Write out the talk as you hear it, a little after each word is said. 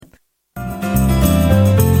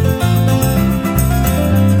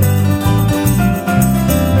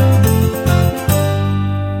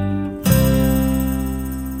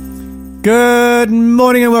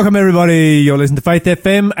morning and welcome everybody. You're listening to Faith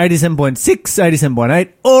FM 87.6,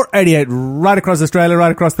 87.8 or 88 right across Australia,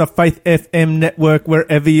 right across the Faith FM network,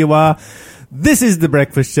 wherever you are. This is The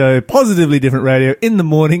Breakfast Show, positively different radio in the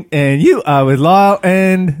morning, and you are with Lyle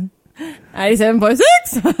and...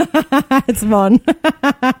 87.6. It's Mon.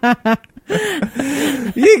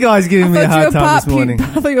 You guys giving me a hard time this morning. I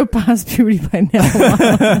thought you were past puberty by now.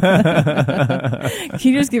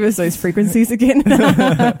 Can you just give us those frequencies again?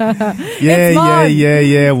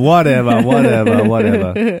 Yeah. Whatever.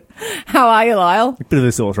 How are you, Lyle? A bit of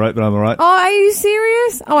a sore throat, but I'm all right. Oh, are you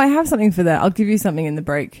serious? Oh, I have something for that. I'll give you something in the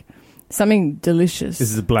break. Something delicious. This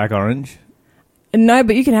is a black orange. No,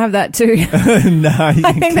 but you can have that too. No, I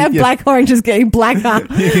think that black orange is getting blacker.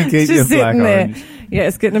 You can keep your black orange. There. Yeah,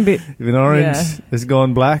 it's getting a bit... If an orange has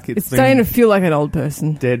gone black, it's starting to feel like an old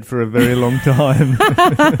person. Dead for a very long time.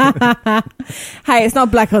 Hey, it's not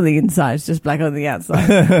black on the inside, it's just black on the outside.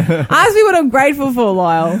 Ask me what I'm grateful for,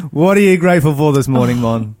 Lyle. What are you grateful for this morning,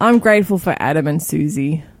 Mon? I'm grateful for Adam and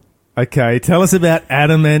Susie. Okay, tell us about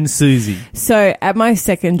Adam and Susie. So at my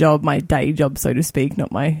second job, my day job, so to speak,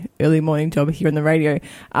 not my early morning job here on the radio,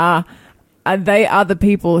 they are the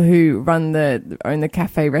people who own the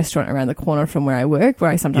cafe restaurant around the corner from where I work, where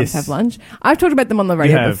I sometimes have lunch. I've talked about them on the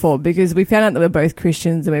radio before because we found out that we're both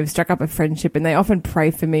Christians and we've struck up a friendship, and they often pray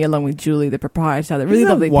for me along with Julie, the proprietor. They're really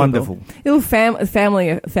lovely wonderful people. Little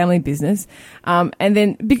family business. And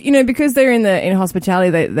then, because they're in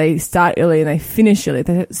hospitality, they start early and they finish early.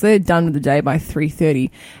 So they're done with the day by 3:30.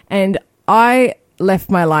 And I left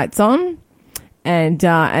my lights on. And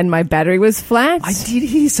my battery was flat. I did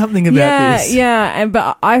hear something about this. Yeah.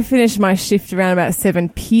 But I finished my shift around about 7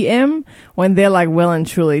 p.m. when they're like well and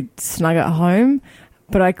truly snug at home.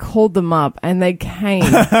 But I called them up and they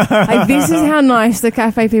came. Like, this is how nice the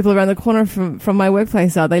cafe people around the corner from my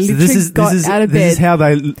workplace are. They literally got out of bed. This is how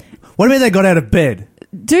they... What do you mean they got out of bed?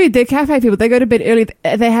 Dude, they're cafe people. They go to bed early.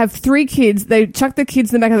 They have 3 kids. They chuck the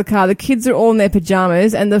kids in the back of the car. The kids are all in their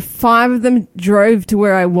pajamas, and the 5 of them drove to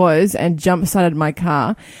where I was and jump-started my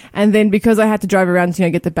car. And then because I had to drive around to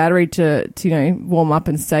get the battery to warm up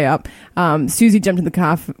and stay up, Susie jumped in the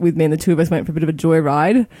car with me, and the two of us went for a bit of a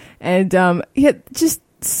joyride. And just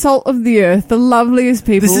salt of the earth, the loveliest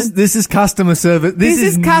people. This is customer service. This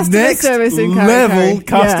is customer next service in Curry. level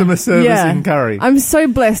customer service in Curry. I'm so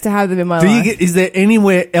blessed to have them in my life. Is there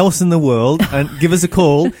anywhere else in the world, and give us a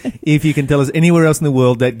call if you can tell us anywhere else in the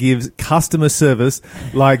world that gives customer service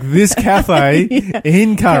like this cafe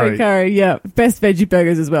in Curry? Curry, yeah. Best veggie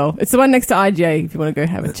burgers as well. It's the one next to IGA if you want to go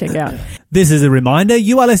have a check out. This is a reminder,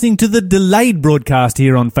 you are listening to the delayed broadcast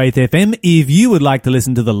here on Faith FM. If you would like to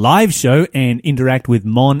listen to the live show and interact with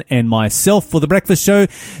Mon and myself for the breakfast show,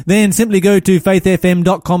 then simply go to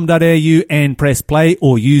faithfm.com.au and press play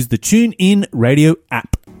or use the TuneIn radio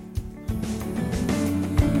app.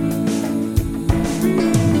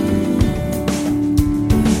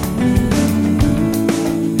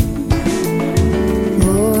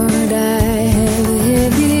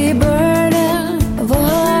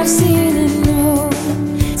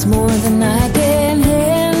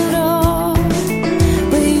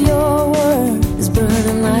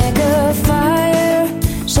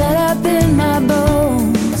 In my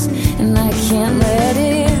bones, and I can't let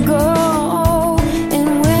it go.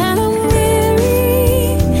 And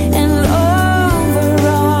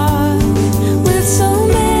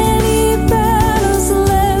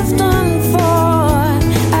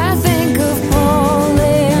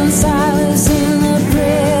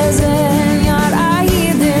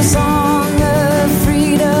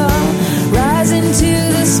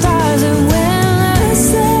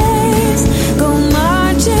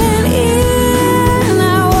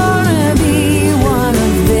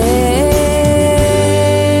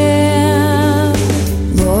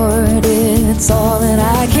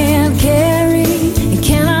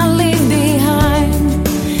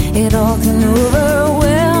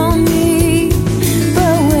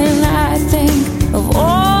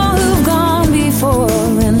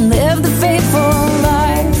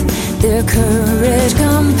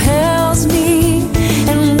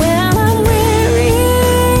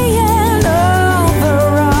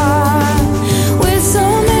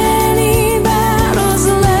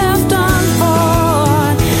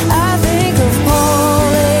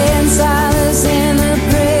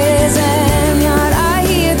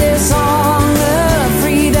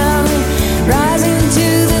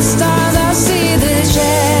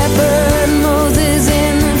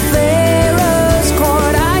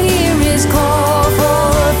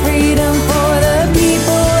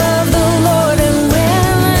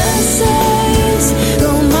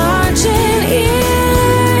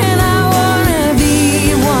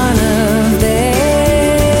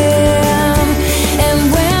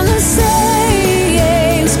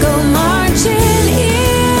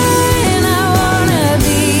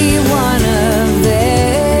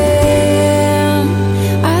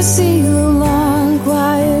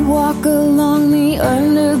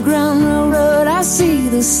see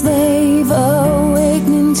the slave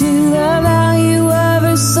awakening to the value of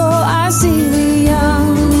her soul. I see the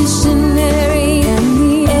young missionary and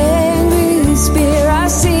the angry spear. I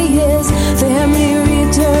see his family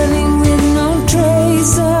returning with no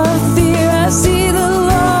trace of fear. I see the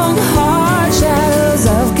long, hard shadows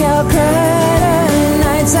of Calcutta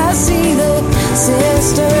nights. I see the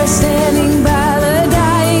sister standing by the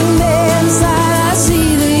dying man's side. I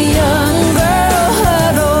see the young girl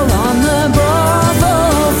huddled on the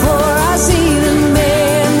brothel floor. I see the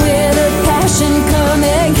man with a passion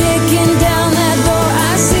coming kicking down that door.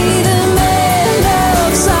 I see the man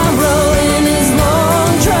of sorrow in his long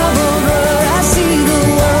troubled road. I see the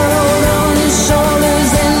world on his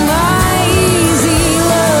shoulders and my easy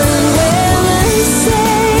load. When the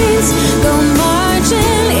saints go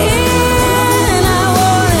marching in, I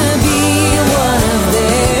wanna be one of them.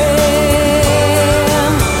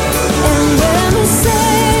 And when the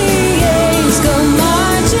saints go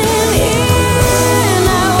marching in, I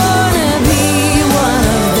wanna be one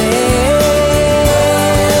of them.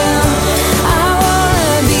 I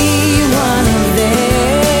wanna be one of them.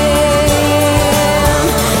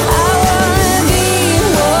 I wanna be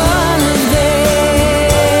one of them.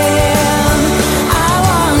 I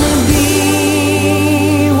wanna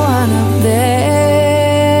be one of them.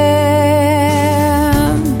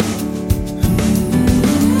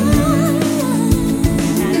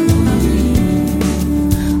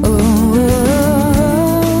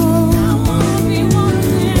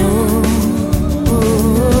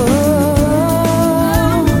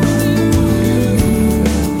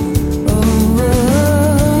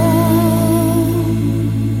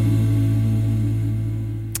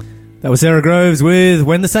 That was Sarah Groves with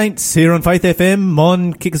When the Saints here on Faith FM.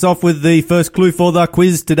 Mon, kick us off with the first clue for the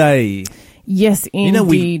quiz today. Yes,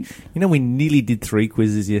 indeed. We nearly did 3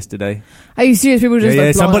 quizzes yesterday. Are you serious? People just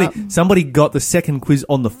like blowing up. Somebody got the second quiz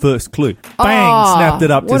on the first clue. Bang! Oh, Snapped it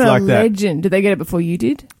up just like What a that. legend. Did they get it before you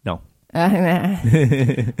did? No. Nah.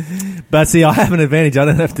 But see, I have an advantage. I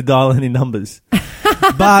don't have to dial any numbers.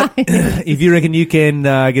 But if you reckon you can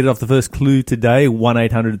get it off the first clue today,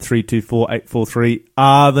 1-800-324-843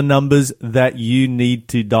 are the numbers that you need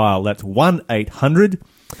to dial. That's 1-800.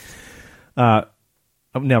 Now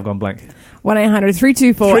I've gone blank.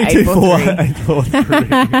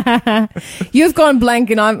 1-800-324-843. You've gone blank,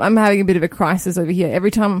 and I'm having a bit of a crisis over here.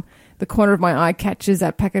 Every time the corner of my eye catches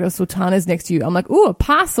that packet of sultanas next to you, I'm like, ooh, a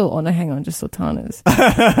parcel. Oh, no, hang on, just sultanas.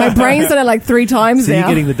 My brain's done it like 3 times So now. you're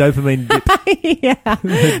getting the dopamine dip. Yeah.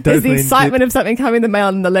 There's the Dopamine excitement of something coming in the mail,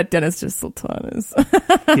 and the letdown is just sultanas.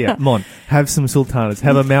 Yeah, Mon, have some sultanas.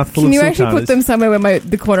 Have a mouthful Can of you sultanas. actually put them somewhere where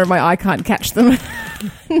the corner of my eye can't catch them?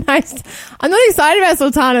 Nice. I'm not excited about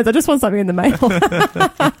sultanas. I just want something in the mail.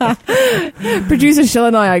 Producer Shell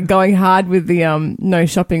and I are going hard with the no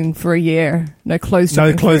shopping for a year. No clothes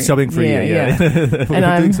shopping. No clothes shopping for a year, yeah. We're And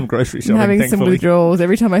I'm doing some grocery shopping, having thankfully. some withdrawals.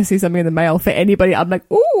 Every time I see something in the mail for anybody, I'm like,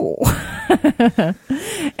 ooh.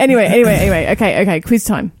 Anyway. Okay. Quiz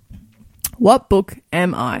time. What book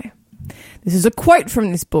am I? This is a quote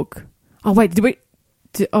from this book. Oh, wait.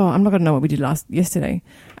 I'm not going to know what we did yesterday.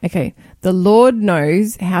 Okay. The Lord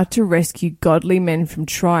knows how to rescue godly men from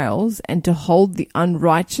trials and to hold the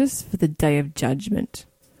unrighteous for the day of judgment.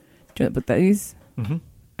 Do you know what that is? Mm-hmm.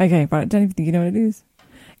 Okay, right. Don't even think you know what it is.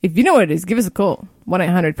 If you know what it is, give us a call.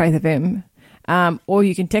 1-800-FAITH-FM. Or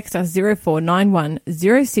you can text us 0491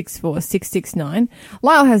 064 669.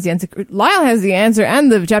 Lyle has the answer. Lyle has the answer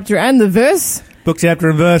and the chapter and the verse. Book, chapter,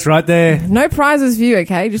 and verse right there. No prizes for you,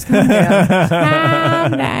 okay? Just calm down.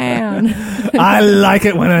 Calm down. I like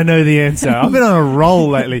it when I know the answer. I've been on a roll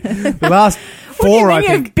lately. The last 4, I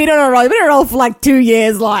think. You've been on a roll. You've been on a roll for like 2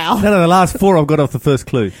 years, Lyle. No, the last 4 I've got off the first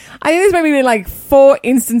clue. I think there's maybe been like 4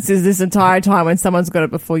 instances this entire time when someone's got it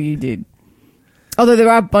before you did. Although there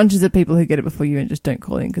are bunches of people who get it before you and just don't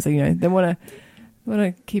call in because, you know, they want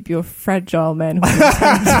to keep your fragile manhood.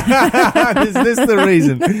 Is this the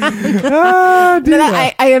reason?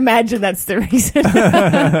 I imagine that's the reason.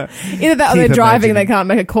 Either that or they're driving and they can't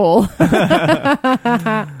make a call.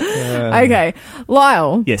 Okay.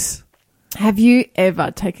 Lyle. Yes. Have you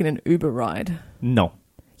ever taken an Uber ride? No.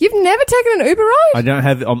 You've never taken an Uber ride? I don't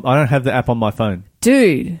have the app on my phone.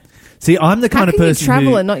 Dude. See, I'm the kind of person How can you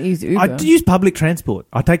travel and not use Uber? I do use public transport.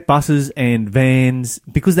 I take buses and vans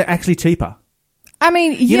because they're actually cheaper. I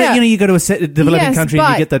mean, yeah. You go to a developing country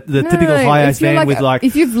and you get the typical high-ass van with like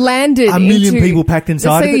if you've landed a million people packed inside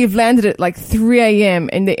let's of say it. you've landed at like 3 a.m.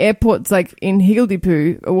 and the airport's like in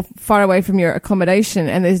Higgledy-Poo or far away from your accommodation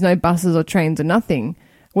and there's no buses or trains or nothing.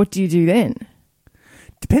 What do you do then?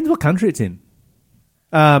 Depends what country it's in.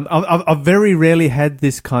 I've very rarely had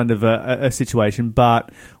this kind of a situation,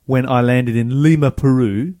 but when I landed in Lima,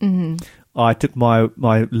 Peru, I took my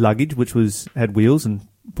luggage, which had wheels, and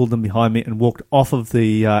pulled them behind me and walked off of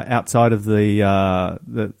the outside of the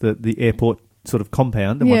airport sort of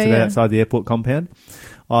compound. And once I got outside the airport compound,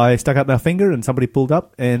 I stuck up my finger and somebody pulled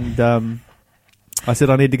up, and I said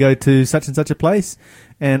I need to go to such and such a place,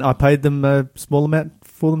 and I paid them a small amount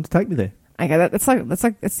for them to take me there. Okay, that's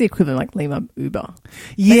the equivalent like Lima Uber.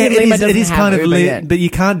 Yeah, Lima it is kind of, yet. but you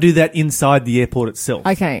can't do that inside the airport itself.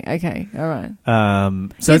 Okay, all right.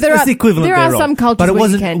 So it's the equivalent. There are some cultures, but it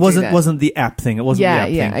where wasn't the app thing. It wasn't the app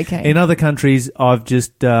thing. Yeah, okay. In other countries, I've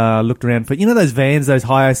just looked around for those vans, those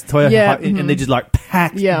Toyota, and they're just like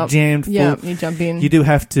packed, jammed full. Yeah, you jump in. You do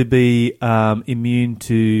have to be immune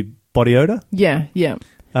to body odor. Yeah.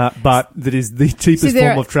 But that is the cheapest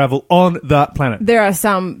form of travel on the planet. There are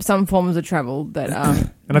some forms of travel that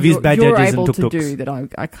and I've used badges and able tuk-tuks. to do that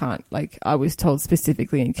I can't. Like I was told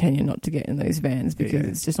specifically in Kenya not to get in those vans because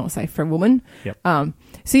it's just not safe for a woman. Yep.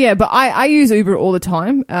 But I use Uber all the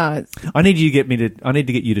time. I need to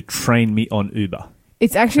get you to train me on Uber.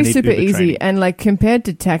 It's actually super Uber easy, training. and like compared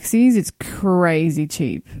to taxis, it's crazy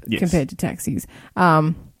cheap compared to taxis.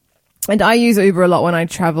 And I use Uber a lot when I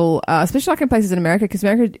travel, especially like in places in America, because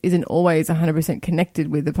America isn't always 100% connected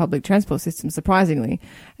with the public transport system, surprisingly.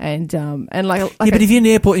 But if you're in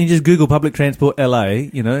the airport and you just Google public transport LA,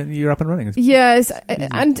 you're up and running. Yes,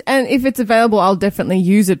 and if it's available, I'll definitely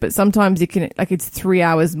use it. But sometimes you can, like, it's 3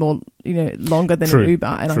 hours more, longer than an Uber,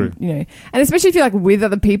 and and especially if you're like with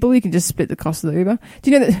other people, you can just split the cost of the Uber. Do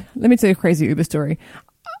you know that? Let me tell you a crazy Uber story.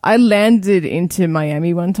 I landed into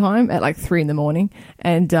Miami one time at like 3 a.m.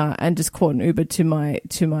 and just caught an Uber to my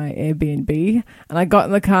Airbnb, and I got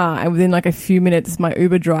in the car, and within like a few minutes my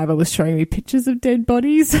Uber driver was showing me pictures of dead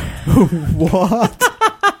bodies. What?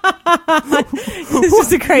 It's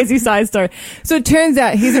just a crazy side story. So it turns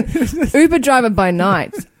out he's an Uber driver by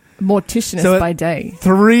night, morticianist by day.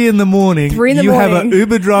 3 a.m. You have an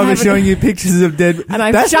Uber driver showing you pictures of dead.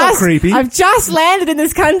 And that's not creepy. I've just landed in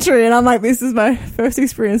this country, and I'm like, this is my first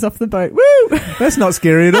experience off the boat. Woo! That's not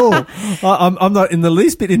scary at all. I'm not in the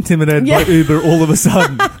least bit intimidated by Uber all of a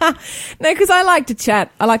sudden. No, because I like to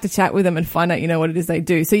chat. I like to chat with them and find out, what it is they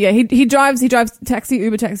do. So yeah, he drives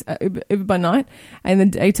Uber by night, and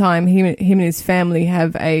in the daytime, him and his family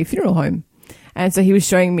have a funeral home. And so he was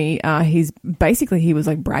showing me he was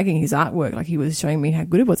like bragging his artwork, like he was showing me how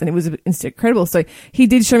good it was, and it was incredible. So he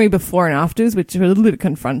did show me before and afters, which were a little bit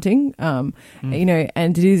confronting, and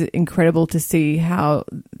it is incredible to see how,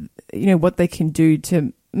 what they can do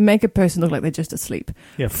to make a person look like they're just asleep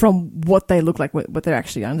from what they look like, what they're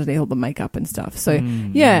actually underneath all the makeup and stuff. So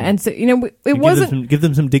and so it wasn't give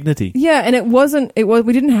them some dignity. Yeah, and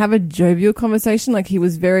we didn't have a jovial conversation. Like he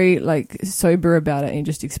was very like sober about it, and he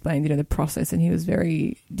just explained the process, and he was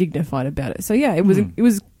very dignified about it. So yeah, it was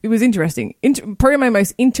interesting. Probably my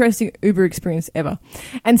most interesting Uber experience ever.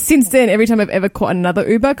 And since then, every time I've ever caught another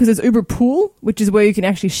Uber, because there's Uber Pool, which is where you can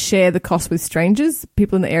actually share the cost with strangers,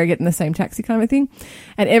 people in the area get in the same taxi kind of thing.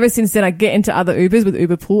 And ever since then, I get into other Ubers with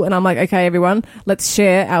Uber Pool, and I'm like, okay, everyone, let's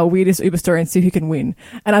share our weirdest Uber story and see who can win.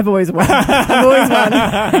 And I've always won.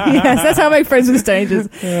 Yes, that's how I make friends with strangers.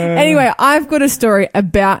 Anyway, I've got a story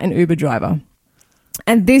about an Uber driver.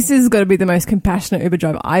 And this is going to be the most compassionate Uber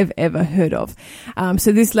driver I've ever heard of.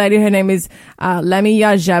 So this lady, her name is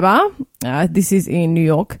Lamia Jabbar. This is in New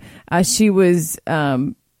York. She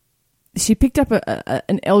picked up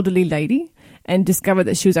an elderly lady and discovered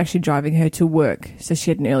that she was actually driving her to work. So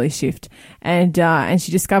she had an early shift. And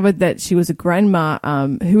she discovered that she was a grandma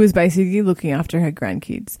who was basically looking after her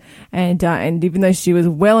grandkids. And even though she was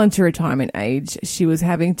well into retirement age, she was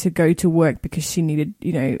having to go to work because she needed,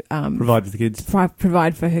 provide for the kids.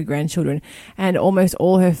 Provide for her grandchildren. And almost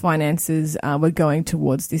all her finances were going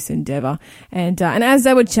towards this endeavor. And as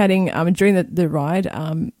they were chatting during the ride,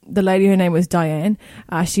 the lady, her name was Diane,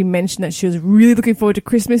 she mentioned that she was really looking forward to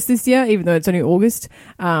Christmas this year, even though it's only August,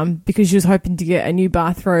 because she was hoping to get a new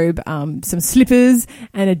bathrobe, some slippers,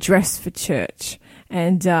 and a dress for church.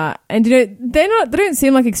 And they don't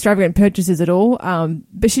seem like extravagant purchases at all.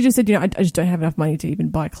 But she just said, I just don't have enough money to even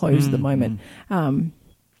buy clothes at the moment. And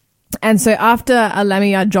so after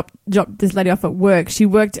Lamia dropped this lady off at work, she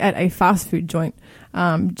worked at a fast food joint,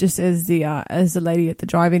 just as the lady at the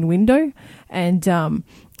drive-in window. And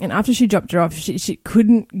after she dropped her off, she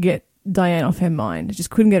couldn't get Diane off her mind. Just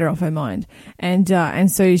couldn't get her off her mind.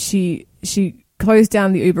 And so she closed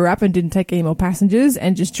down the Uber app and didn't take any more passengers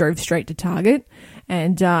and just drove straight to Target.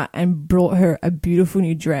 and brought her a beautiful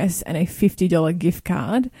new dress and a $50 gift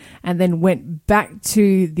card, and then went back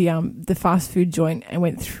to the fast food joint and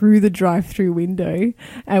went through the drive-through window.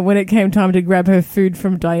 And when it came time to grab her food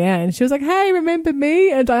from Diane, she was like, "Hey, remember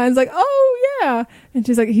me?" And Diane's like, "Oh yeah." And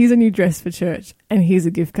she's like, "Here's a new dress for church, and here's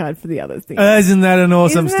a gift card for the other thing." Isn't that an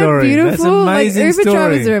awesome Isn't that story? beautiful? That's an amazing Uber story.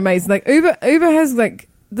 drivers are amazing. Like Uber has like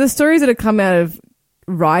the stories that have come out of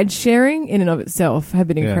ride sharing in and of itself have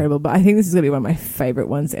been incredible, but I think this is going to be one of my favorite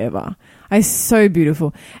ones ever. It's so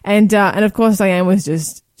beautiful. And of course Diane was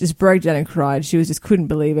just broke down and cried. She just couldn't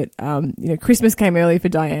believe it. Christmas came early for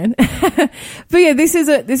Diane. But yeah, this is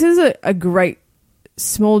a great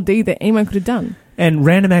small deed that anyone could have done. And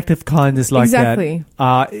random act of kindness like Exactly.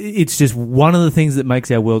 that, it's just one of the things that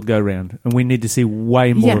makes our world go round, and we need to see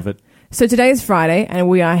way more of it. So today is Friday and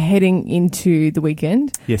we are heading into the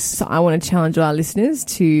weekend. Yes. So I want to challenge our listeners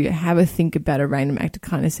to have a think about a random act of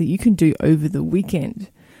kindness that you can do over the weekend.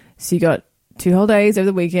 So you got 2 whole days over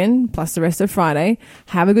the weekend plus the rest of Friday.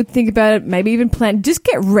 Have a good think about it. Maybe even plan. Just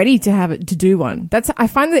get ready to do one. I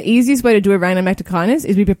find the easiest way to do a random act of kindness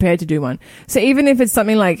is be prepared to do one. So even if it's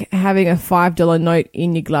something like having a $5 note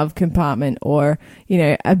in your glove compartment, or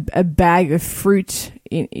a bag of fruit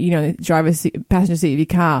in the passenger seat of your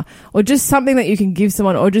car, or just something that you can give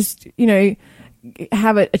someone, or just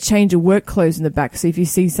have a change of work clothes in the back. So if you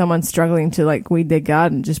see someone struggling to like weed their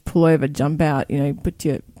garden, just pull over, jump out, put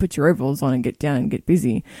your overalls on and get down and get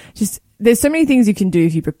busy. Just there's so many things you can do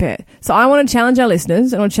if you prepare. So I want to challenge our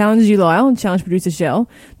listeners, and I'll challenge you, Lyle, and challenge producer Shell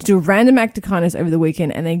to do a random act of kindness over the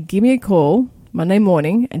weekend, and then give me a call Monday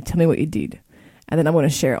morning and tell me what you did. And then I'm going to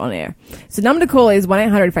share it on air. So number to call is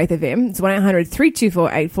 1-800-FAITH-FM. It's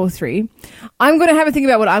 1-800-324-843. I'm going to have a think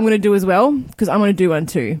about what I'm going to do as well, because I'm going to do one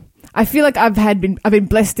too. I feel like I've been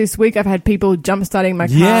blessed this week. I've had people jump starting my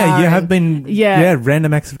car. Yeah, you have been. Yeah,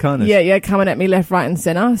 random acts of kindness. Yeah, coming at me left, right, and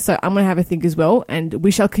center. So I'm going to have a think as well, and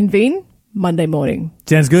we shall convene Monday morning.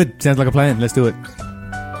 Sounds good. Sounds like a plan. Let's do it.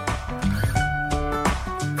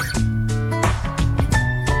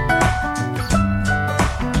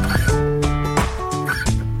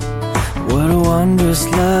 What a wondrous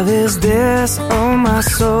love is this, oh my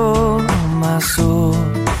soul, oh my soul.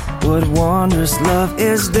 What wondrous love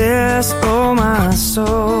is this, oh my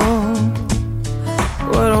soul.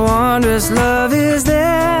 What a wondrous love is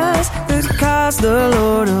this that caused the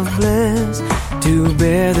Lord of bliss to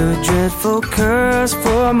bear the dreadful curse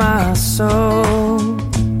for my soul.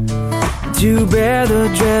 To bear the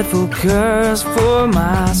dreadful curse for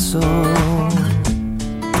my soul.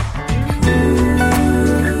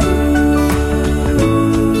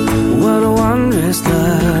 What a wondrous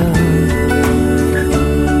love.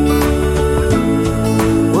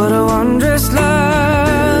 What a wondrous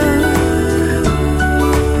love.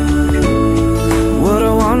 What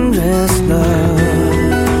a wondrous love.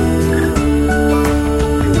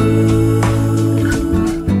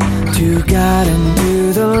 To God and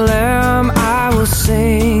to the Lamb I will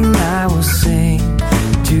sing, I will sing.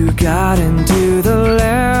 To God and to the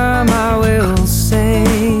Lamb I will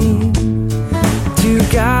sing. To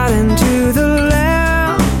God and to the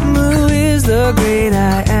Lamb, who is the great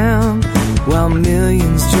I am. While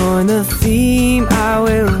millions join the theme, I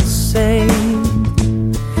will sing.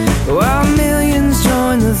 While millions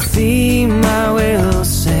join the theme, I will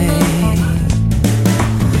sing.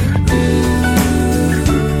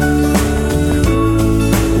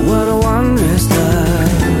 What a wondrous love.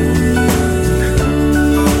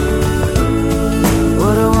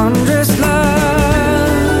 What a wondrous love.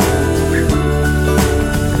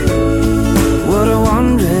 What a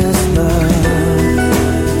wondrous love.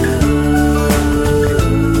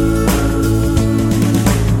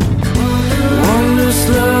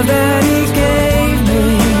 Love that he gave me,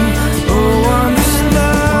 oh wondrous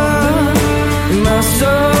love, my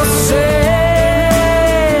soul saved.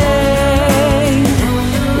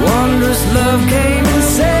 Wondrous love came and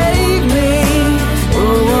saved me,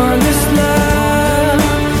 oh wondrous love,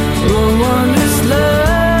 oh wondrous love.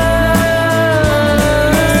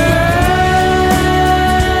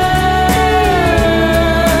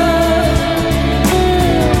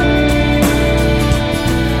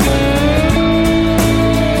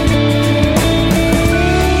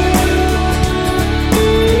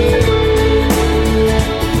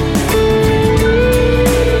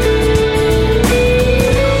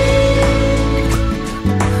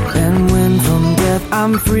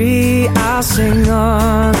 I'm free, I'll sing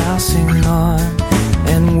on, I'll sing on.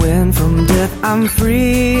 And when from death I'm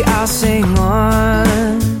free, I'll sing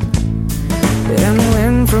on. And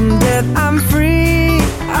when from death I'm free,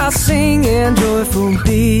 I'll sing in joyful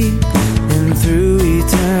beat. And through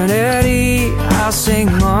eternity, I'll sing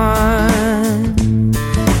on.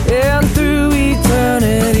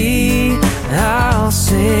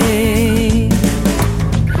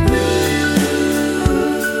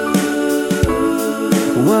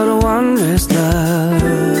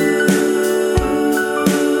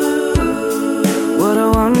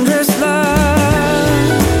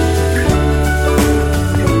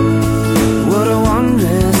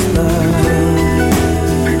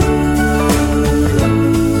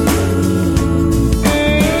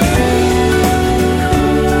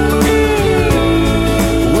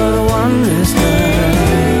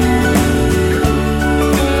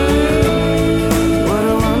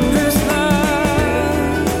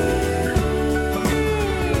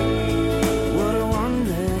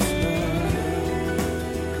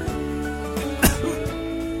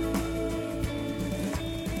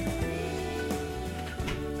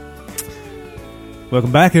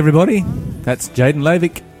 Welcome back, everybody. That's Jaden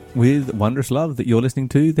Lavick with Wondrous Love that you're listening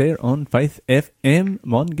to there on Faith FM.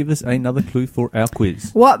 Mon, give us another clue for our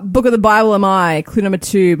quiz. What book of the Bible am I? Clue number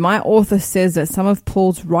 2. My author says that some of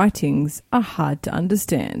Paul's writings are hard to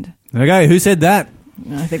understand. Okay, who said that?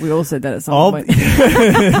 I think we all said that at some point.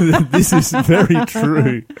 This is very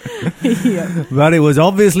true. Yeah. But it was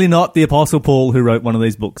obviously not the Apostle Paul who wrote one of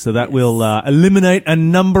these books. So that will eliminate a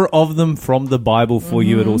number of them from the Bible for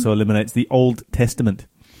you. It also eliminates the Old Testament.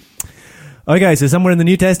 Okay, so somewhere in the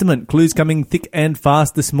New Testament, clues coming thick and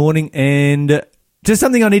fast this morning. And just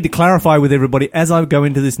something I need to clarify with everybody as I go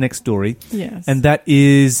into this next story. Yes. And that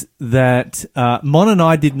is that Mon and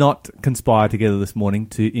I did not conspire together this morning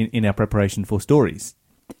in our preparation for stories.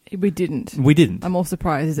 We didn't. We didn't. I'm all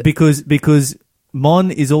surprised. Because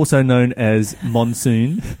Mon is also known as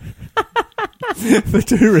Monsoon for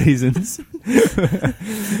two reasons.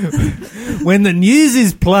 When the news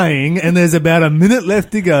is playing and there's about a minute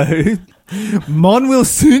left to go, Mon will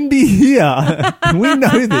soon be here. We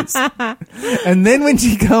know this. And then when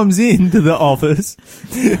she comes into the office,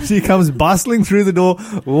 she comes bustling through the door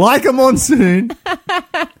like a monsoon.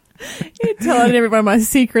 You're telling everyone my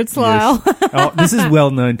secrets, Lyle. Yes. Oh, this is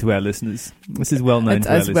well known to our listeners. It's well known.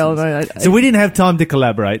 So we didn't have time to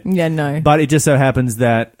collaborate. Yeah, no. But it just so happens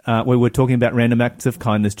that we were talking about random acts of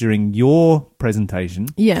kindness during your presentation.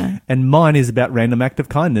 Yeah. And mine is about random act of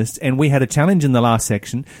kindness. And we had a challenge in the last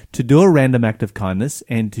section to do a random act of kindness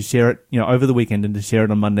and to share it, over the weekend and to share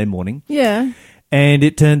it on Monday morning. Yeah. And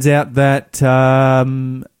it turns out that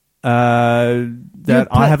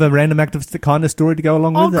I have a random act of kindness story to go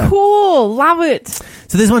along with that. Oh, cool. Love it.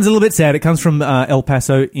 So this one's a little bit sad. It comes from El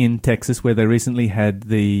Paso in Texas, where they recently had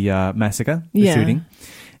the massacre, the shooting,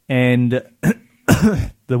 and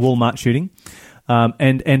the Walmart shooting.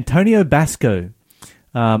 And Antonio Basco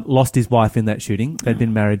lost his wife in that shooting. They'd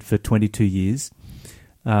been married for 22 years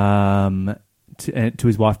to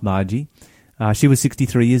his wife, Margie. She was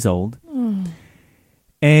 63 years old.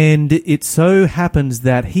 And it so happens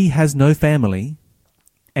that he has no family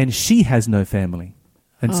and she has no family.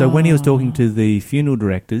 And so when he was talking to the funeral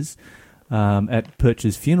directors at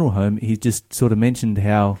Perch's funeral home, he just sort of mentioned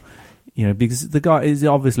how, because the guy is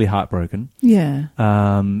obviously heartbroken. Yeah.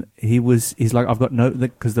 He's like, I've got no,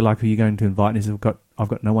 because they're like, who are you going to invite? And he said, I've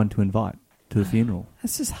got no one to invite to the funeral.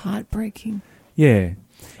 That's just heartbreaking. Yeah.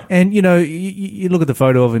 And you look at the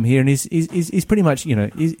photo of him here, and he's pretty much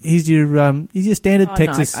he's your standard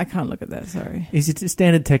Texas. No, I can't look at that. Sorry. He's a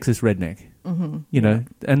standard Texas redneck. Mm-hmm.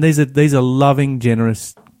 And these are loving,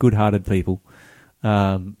 generous, good-hearted people.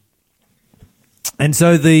 And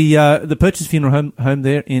so the Purchase Funeral Home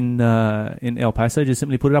there in El Paso just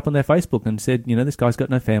simply put it up on their Facebook and said, this guy's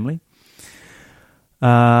got no family.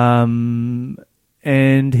 And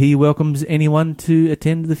he welcomes anyone to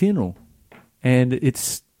attend the funeral. And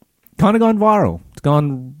it's kind of gone viral. It's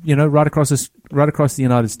gone, right across the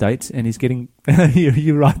United States, and he's getting.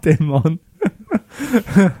 you right there, Mon.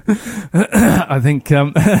 I think.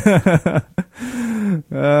 No,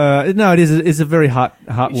 it is. It's a very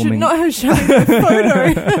heartwarming. You should not have shown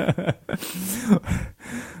the photo.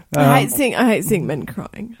 I hate seeing men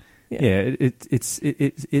crying. Yeah,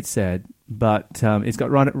 it's sad, but it's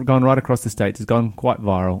gone right across the states. It's gone quite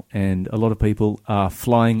viral, and a lot of people are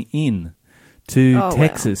flying in to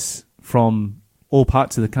Texas from all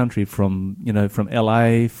parts of the country, from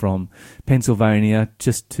LA, from Pennsylvania,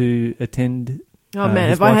 just to attend. Oh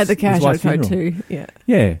man, if I had the cash, I'd go too.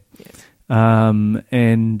 Yeah.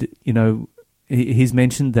 And he's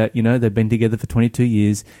mentioned that they've been together for 22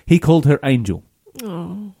 years. He called her Angel.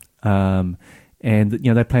 Oh. And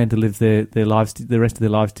they plan to live their lives, the rest of their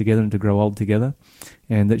lives together, and to grow old together,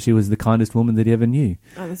 and that she was the kindest woman that he ever knew.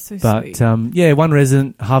 Oh, that's so sweet. But one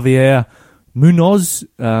resident, Javier Munoz,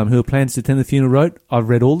 who plans to attend the funeral, wrote, "I've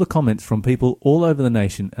read all the comments from people all over the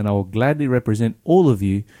nation, and I will gladly represent all of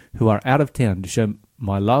you who are out of town to show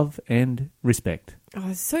my love and respect." Oh,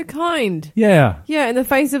 it's so kind. Yeah. Yeah, in the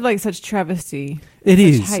face of such travesty. It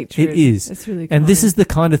is. Hatred. It is. It's really kind. And this is the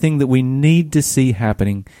kind of thing that we need to see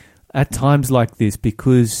happening at times like this,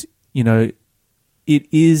 because, it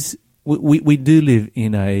is, we do live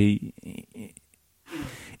in a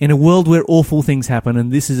world where awful things happen,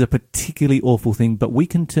 and this is a particularly awful thing, but we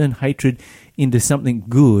can turn hatred into something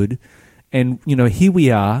good. And, here we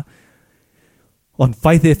are on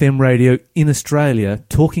Faith FM radio in Australia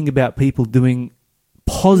talking about people doing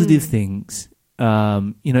positive things,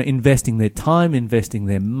 investing their time, investing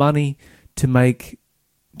their money to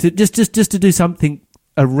do something,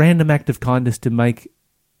 a random act of kindness to make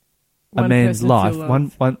a One man's person life, feel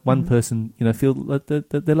one loved. person, feel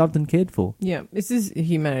that they're loved and cared for. Yeah, this is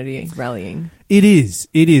humanity rallying. It is,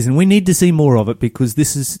 and we need to see more of it because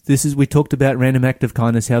this is. We talked about random act of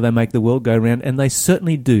kindness, how they make the world go round, and they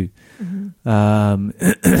certainly do.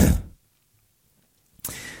 Mm-hmm.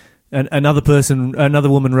 And another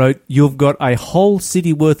woman wrote, "You've got a whole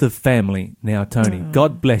city worth of family now, Tony.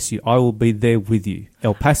 God bless you. I will be there with you.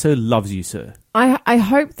 El Paso loves you, sir." I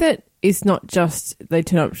hope that it's not just they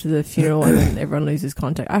turn up to the funeral and then everyone loses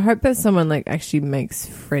contact. I hope that someone like actually makes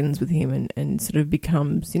friends with him and sort of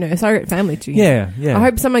becomes, a surrogate family to him. Yeah. I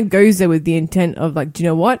hope someone goes there with the intent of like, do you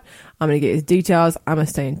know what? I'm going to get his details. I'm going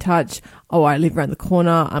to stay in touch. Oh, I live around the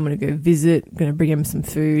corner. I'm going to go visit. I'm going to bring him some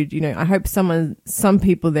food. I hope some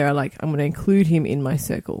people there are like, I'm going to include him in my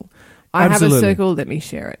circle. I Absolutely. have a circle. Let me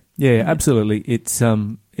share it. Yeah, absolutely.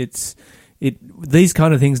 These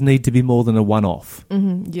kind of things need to be more than a one-off.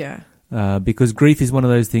 Mm-hmm. Yeah. Because grief is one of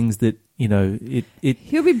those things that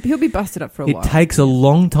He'll be busted up for a while. It takes a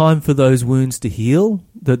long time for those wounds to heal,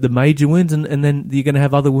 the major wounds, and then you're going to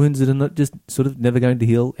have other wounds that are not just sort of never going to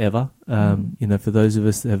heal ever. For those of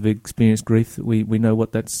us that have experienced grief, we know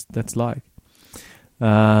what that's like.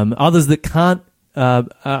 Others that can't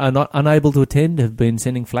are not unable to attend have been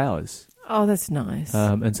sending flowers. Oh, that's nice.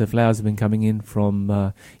 And so flowers have been coming in from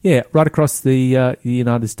right across the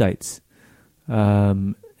United States.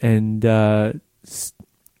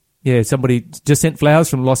 Somebody just sent flowers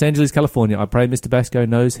from Los Angeles, California. I pray Mr. Basco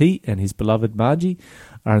knows he and his beloved Margie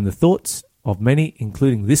are in the thoughts of many,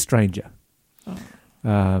 including this stranger. Oh.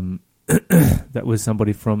 That was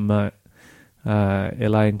somebody from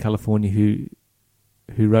LA in California who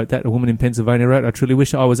wrote that. A woman in Pennsylvania wrote, "I truly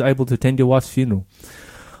wish I was able to attend your wife's funeral.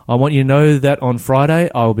 I want you to know that on Friday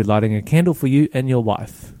I will be lighting a candle for you and your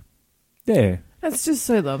wife." Yeah. That's just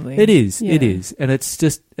so lovely. It is. Yeah. It is. And it's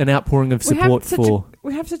just an outpouring of support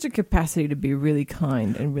we have such a capacity to be really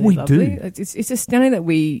kind and really lovely. We do. It's astounding that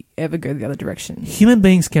we ever go the other direction. Human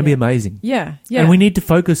beings can be amazing. Yeah. And we need to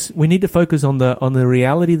focus on the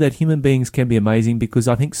reality that human beings can be amazing, because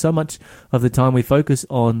I think so much of the time we focus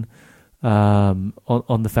on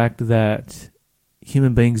the fact that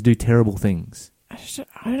human beings do terrible things.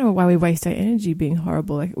 I don't know why we waste our energy being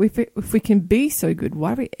horrible. Like if we can be so good,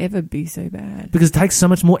 why do we ever be so bad? Because it takes so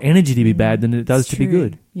much more energy to be bad than it does to be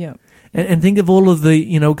good. Yeah. And think of all of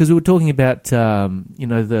the, because we were talking about, the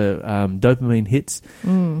dopamine hits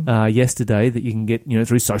yesterday that you can get,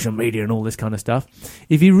 through social media and all this kind of stuff.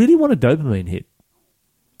 If you really want a dopamine hit,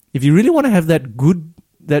 if you really want to have that good,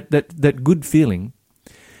 that good feeling,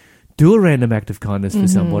 do a random act of kindness for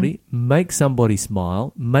somebody, make somebody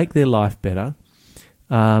smile, make their life better.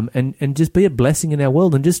 And just be a blessing in our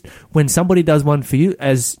world. And just when somebody does one for you,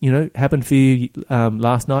 as happened for you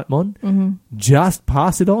last night, Mon, just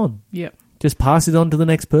pass it on. Yeah. Just pass it on to the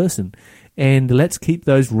next person. And let's keep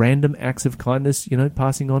those random acts of kindness,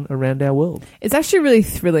 passing on around our world. It's actually really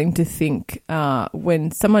thrilling to think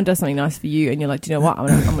when someone does something nice for you and you're like, do you know what, I'm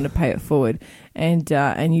going to pay it forward, and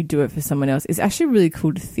you do it for someone else. It's actually really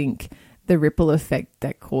cool to think the ripple effect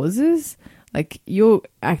that causes. Like your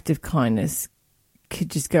act of kindness could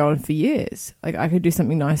just go on for years. Like I could do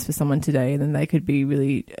something nice for someone today and then they could be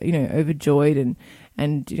really, overjoyed and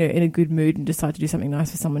in a good mood and decide to do something nice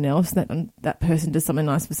for someone else. And that person does something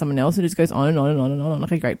nice for someone else. It just goes on and on and on and on,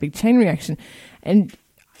 like a great big chain reaction. And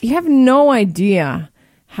you have no idea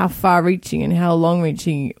how far-reaching and how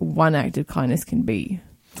long-reaching one act of kindness can be.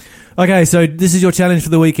 Okay, so this is your challenge for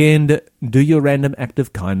the weekend. Do your random act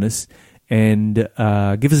of kindness and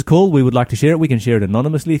give us a call. We would like to share it. We can share it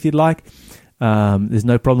anonymously if you'd like. There's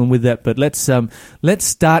no problem with that, but let's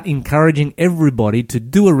start encouraging everybody to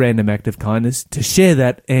do a random act of kindness, to share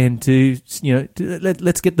that, and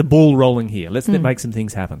let's get the ball rolling here. Let's make some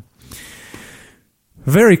things happen.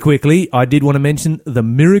 Very quickly, I did want to mention the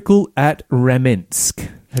miracle at Ramensk.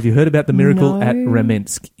 Have you heard about the miracle at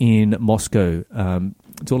Ramensk in Moscow?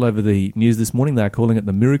 It's all over the news this morning. They're calling it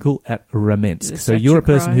the miracle at Ramensk. So you're a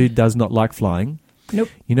person who does not like flying. Nope.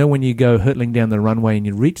 When you go hurtling down the runway and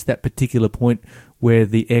you reach that particular point where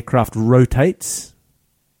the aircraft rotates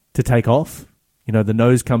to take off, the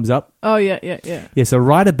nose comes up. Oh, yeah. Yeah, so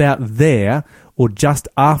right about there, or just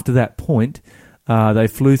after that point, they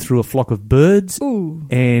flew through a flock of birds. Ooh.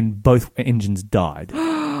 And both engines died.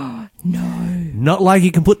 No. Not like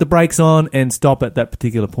you can put the brakes on and stop at that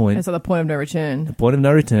particular point. It's at the point of no return. The point of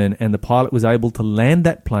no return, and the pilot was able to land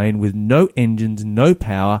that plane with no engines, no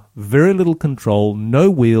power, very little control, no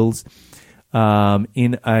wheels,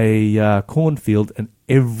 in a cornfield, and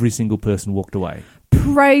every single person walked away.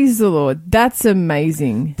 Praise the Lord. That's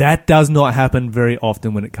amazing. That does not happen very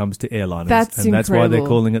often when it comes to airliners. That's and that's why they're incredible.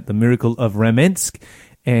 calling it the miracle of Ramensk.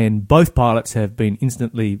 and both pilots have been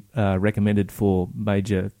instantly recommended for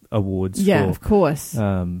major awards. Yeah, for, of course.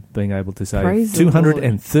 being able to save Praise the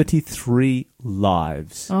 233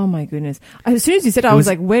 lives. Oh my goodness! As soon as you said, I was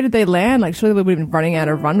like, "Where did they land?" Like, surely we would have been running out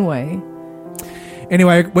of runway.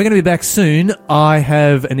 Anyway, we're going to be back soon. I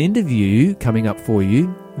have an interview coming up for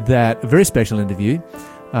you, a very special interview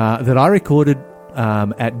that I recorded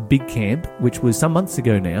at Big Camp, which was some months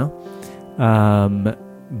ago now.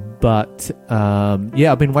 But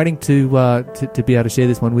I've been waiting to be able to share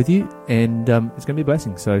this one with you, and it's going to be a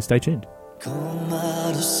blessing. So stay tuned. Come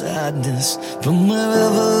out of sadness from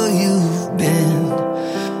wherever you've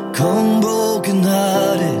been. Come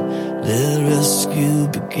broken-hearted, let rescue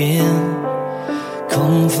begin.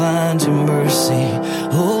 Come find your mercy,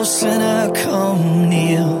 oh sinner, come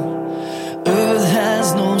kneel. Earth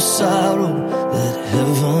has no sorrow that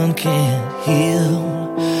heaven can't heal.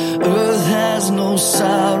 Earth has no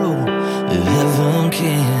sorrow that heaven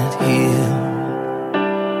can't heal.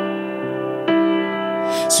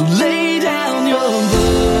 So lay down your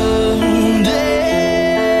burdens,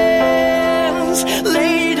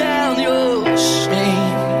 lay down your shame.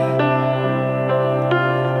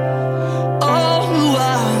 Oh,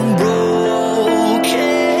 I'm broken.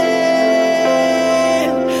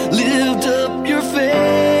 Lift up your face.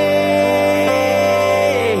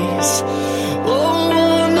 Oh,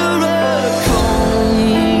 wanderer,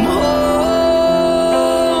 come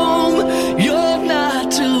home. You're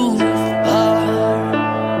not too far.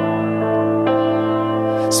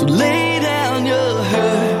 So lay down your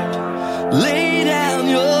hurt, lay down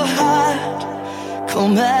your heart,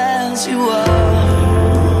 come as you are.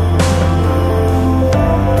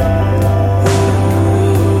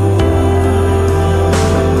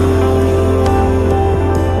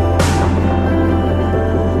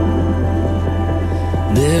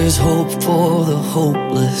 There's hope for the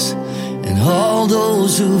hopeless and all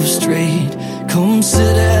those who've strayed. Come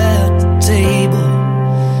sit at the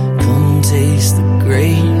table, come taste the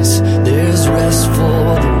grace. There's rest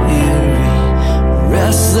for the weary,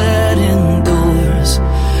 rest that endures.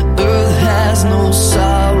 Earth has no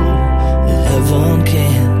sorrow that heaven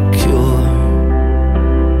can't cure.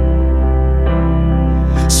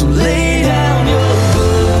 So lay down your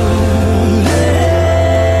burdens,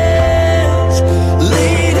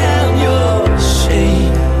 lay down your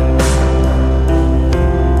shame.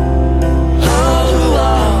 Oh,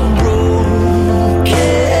 I'm broken.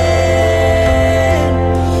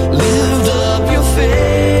 Lift up your face.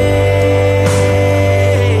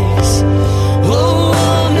 Oh,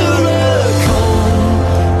 wanderer, come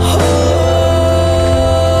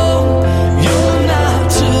home. You're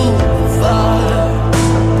not too far.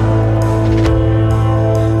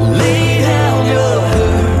 Lay down your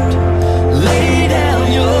hurt, lay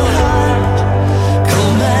down your heart,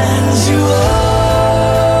 come as you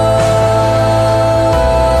are,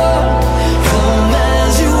 come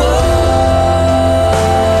as you are,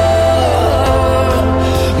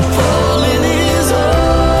 fall in his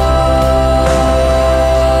arms,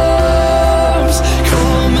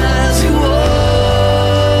 come as you are.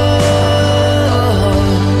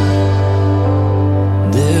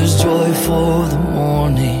 There's joy for the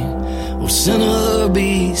morning, oh sinner,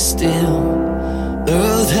 be still.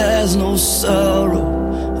 Earth has no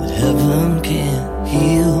sorrow that heaven can't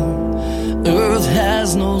heal. Earth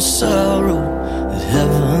has no sorrow that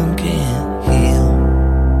heaven can't heal.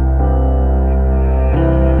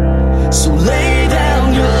 So lay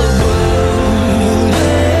down your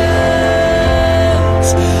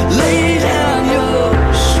burdens, lay down your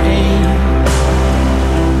shame.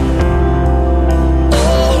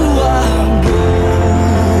 Oh, I'm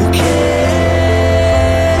broken.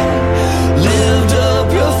 Lift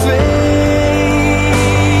up your face.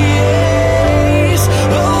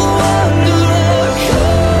 Oh, wanderer,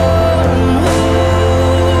 come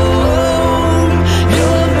home.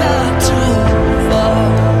 You're not too far.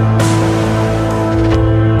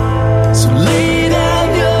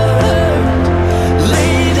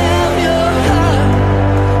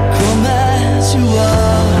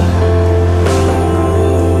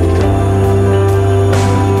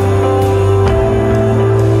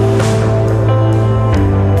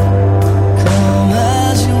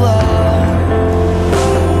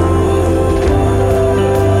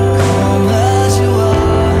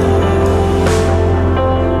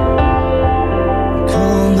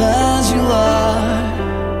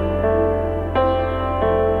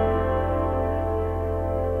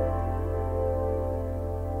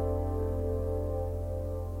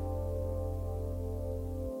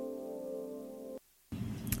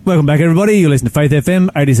 Welcome back, everybody. You're listening to Faith FM,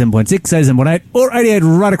 87.6, 87.8, or 88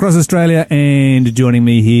 right across Australia. And joining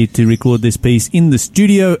me here to record this piece in the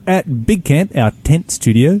studio at Big Camp, our tent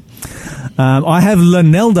studio, I have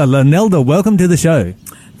Lynelda. Lynelda, welcome to the show.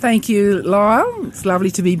 Thank you, Lyle. It's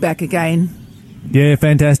lovely to be back again. Yeah,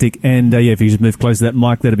 fantastic. And if you just move close to that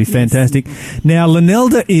mic, that'd be fantastic. Yes. Now,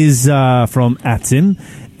 Lynelda is from ATSIM.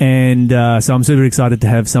 And so I'm super excited to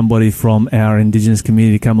have somebody from our Indigenous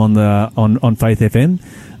community come on on Faith FM.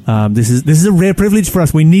 This is a rare privilege for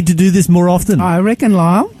us. We need to do this more often. I reckon,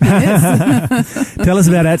 Lyle. Yes. Tell us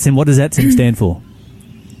about ATSIM. What does ATSIM stand for?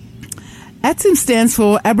 ATSIM stands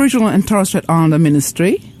for Aboriginal and Torres Strait Islander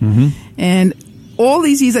Ministry. Mm-hmm. And all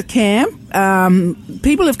these years at camp,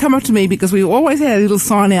 people have come up to me because we always had a little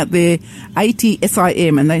sign out there,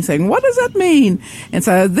 ATSIM, and they're saying, what does that mean? And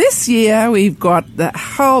so this year we've got the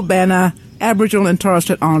whole banner, Aboriginal and Torres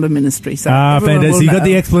Strait Islander Ministry. So fantastic. You got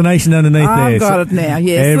the explanation underneath there. I've got it now,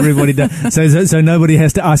 yes. Everybody does. So nobody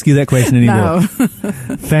has to ask you that question anymore. No.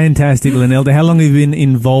 Fantastic, Lynelda. How long have you been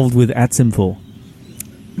involved with ATSIM for?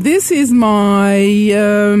 This is my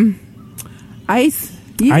 8th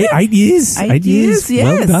year. 8 years? 8 years, yes.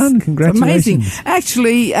 Well done. Congratulations. It's amazing.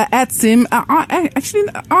 Actually, ATSIM,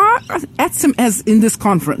 ATSIM as in this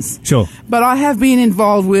conference. Sure. But I have been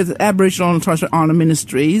involved with Aboriginal and Torres Strait Islander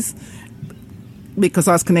Ministries because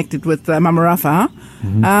I was connected with Mama Rafa.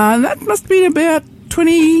 Mm-hmm. That must be about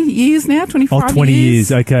 20 years now, 25 years. 20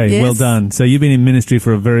 years. Okay, yes. Well done. So you've been in ministry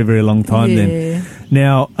for a very, very long time then.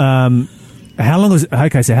 Now, how long has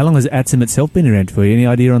ATSIM itself been around for you? Any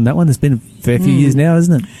idea on that one? It's been a fair few years now,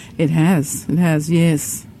 isn't it? It has,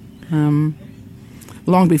 yes.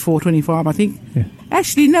 Long before 25, I think. Yeah.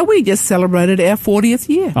 Actually, no, we just celebrated our 40th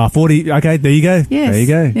year. 40, okay, there you go. Yes. There you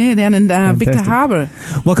go. Yeah, down in Victor Harbour.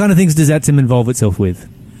 What kind of things does ATSIM involve itself with?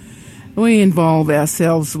 We involve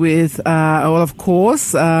ourselves with, of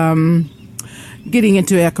course, getting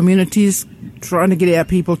into our communities, trying to get our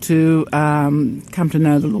people to come to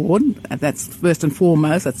know the Lord. That's first and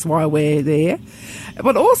foremost. That's why we're there.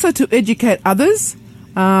 But also to educate others,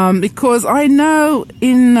 because I know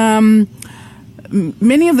in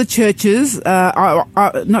many of the churches,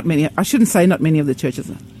 not many, I shouldn't say not many of the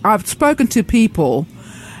churches. I've spoken to people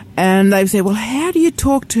and they've said, well, how do you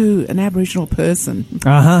talk to an Aboriginal person?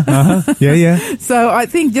 Yeah. So I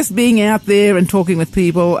think just being out there and talking with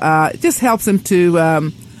people just helps them to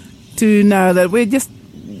know that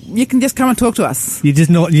you can just come and talk to us. You're just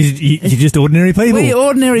not, you're just ordinary people. We're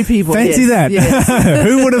ordinary people. Fancy that. Yes.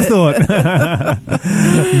 Who would have thought?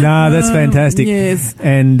 No, that's fantastic. Yes.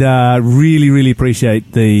 And really, really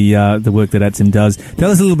appreciate the work that ATSIM does.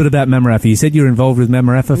 Tell us a little bit about Mama Rafa. You said you were involved with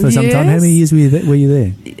Mama Rafa for some time. How many years were you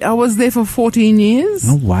there? I was there for 14 years.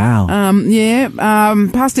 Oh, wow.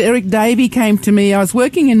 Pastor Eric Davey came to me. I was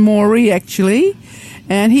working in Moree, actually,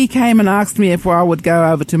 and he came and asked me if I would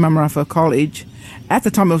go over to Mama Rafa College. At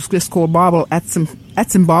the time, it was just called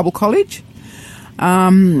ATSIM Bible College.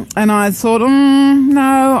 And I thought,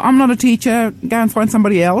 no, I'm not a teacher. Go and find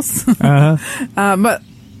somebody else. But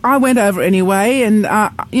I went over anyway. And,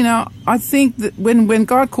 I think that when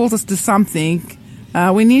God calls us to something,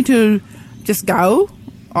 we need to just go.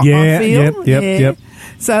 I feel. Yep.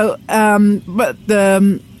 So, and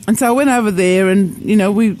so I went over there and,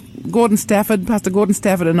 Pastor Gordon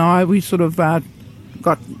Stafford and I, we sort of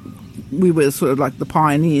we were sort of like the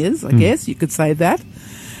pioneers, I guess you could say that.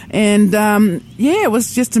 And, it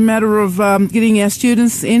was just a matter of getting our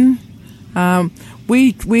students in.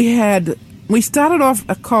 We started off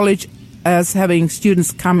a college as having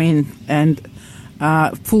students come in and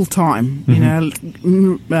full-time,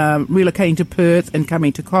 relocating to Perth and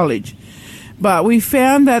coming to college. But we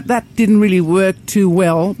found that didn't really work too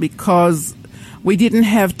well because we didn't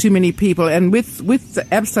have too many people, and with the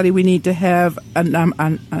AB study, we need to have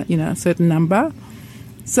a certain number.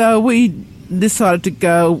 So we decided to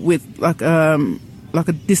go with like a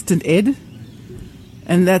distant ed,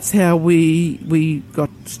 and that's how we got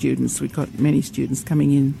students. We got many students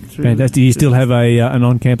coming in through. Fantastic. Do you still have an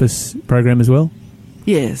on-campus program as well?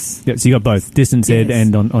 Yes. Yeah. So you got both distance ed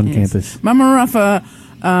and on campus. Mama Rafa,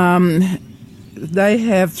 they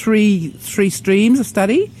have three streams of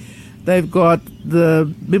study. They've got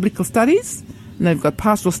the biblical studies, and they've got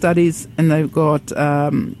pastoral studies, and they've got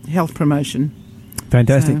health promotion.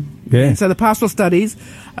 Fantastic. So the pastoral studies,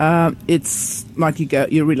 it's like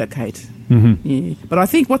you relocate. Mm-hmm. Yeah. But I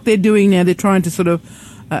think what they're doing now, they're trying to sort of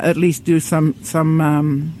at least do some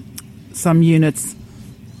units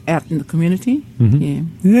out in the community.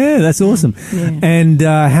 Mm-hmm. Yeah, that's awesome. Yeah. And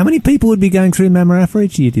how many people would be going through Mama Rafa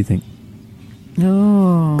each year, do you think?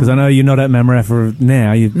 Oh. Because I know you're not at Mamarafa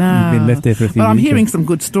now. You've been left there for a few years. Well, I'm hearing some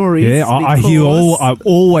good stories. Yeah, I hear I'm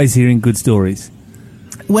always hearing good stories.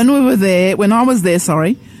 When I was there,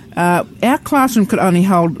 our classroom could only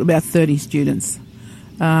hold about 30 students.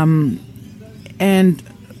 And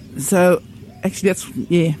so,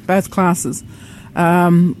 actually, both classes.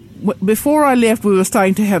 Before I left, we were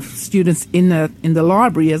starting to have students in the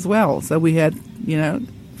library as well. So we had,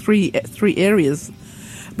 three areas.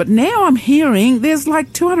 But now I'm hearing there's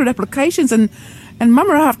like 200 applications, and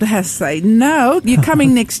Mamarafa has to say, no, you're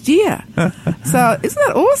coming next year. So isn't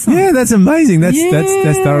that awesome? Yeah, that's amazing. That's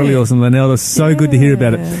thoroughly awesome, Lynelle. It's so good to hear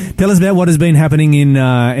about it. Tell us about what has been happening in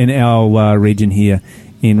our region here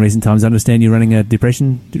in recent times. I understand you're running a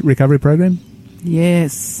depression recovery program?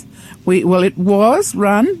 Yes. It was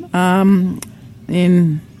run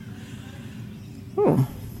in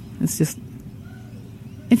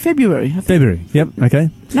February. I think. February, yep, okay.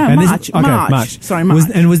 No, and March. March. Sorry, March.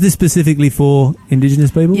 Was this specifically for Indigenous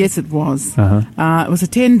people? Yes, it was. Uh-huh. It was a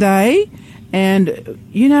 10-day, and,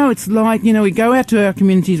 it's like, we go out to our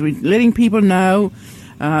communities, we're letting people know,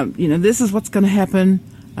 this is what's going to happen,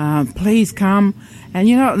 please come. And,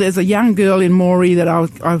 there's a young girl in Moree that I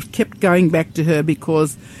kept going back to her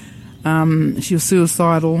because she was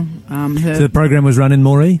suicidal. So the program was run in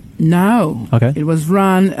Moree? No. Okay. It was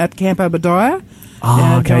run at Camp Obadiah.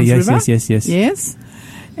 Oh, okay. Johns Yes. River. Yes.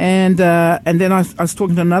 And then I was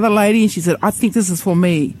talking to another lady, and she said, I think this is for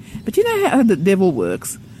me. But you know how the devil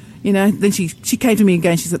works? Then she came to me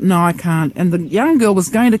again. She said, no, I can't. And the young girl was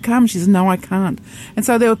going to come. She said, no, I can't. And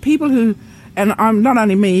so there were people who, and I'm not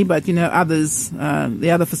only me, but, others,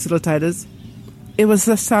 the other facilitators, it was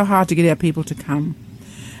just so hard to get our people to come.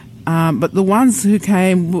 But the ones who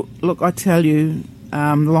came, look, I tell you,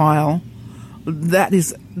 Lyle, that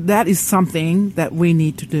is something that we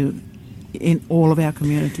need to do in all of our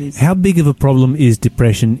communities. How big of a problem is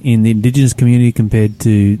depression in the Indigenous community compared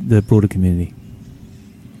to the broader community?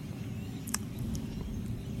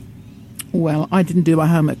 Well, I didn't do my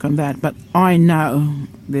homework on that, but I know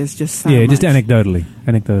there's just so much. Yeah, just anecdotally.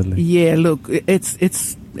 Yeah, look,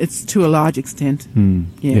 it's to a large extent.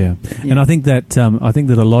 Yeah. And I think that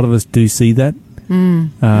a lot of us do see that.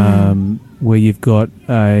 Where you've got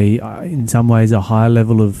in some ways a higher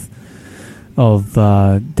level of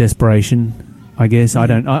desperation, I guess.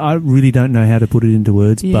 I really don't know how to put it into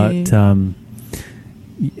words, but how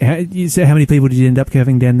many people did you end up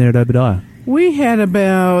having down there at Obadiah? We had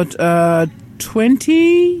about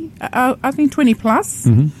 20, I think 20 plus.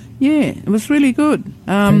 Mm-hmm. Yeah, it was really good.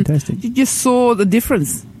 Fantastic. You just saw the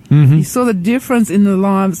difference. Mm-hmm. You saw the difference in the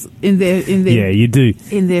lives, in their yeah, you do,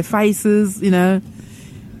 in their faces, in how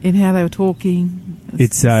they were talking.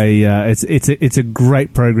 It's a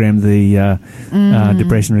great program, the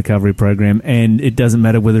depression recovery program, and it doesn't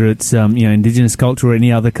matter whether it's Indigenous culture or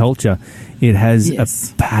any other culture. It has a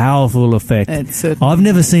powerful effect. I've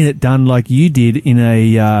never seen it done like you did in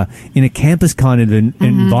a campus kind of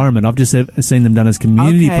environment. I've just seen them done as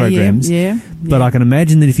community programs. But I can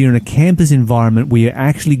imagine that if you're in a campus environment where you're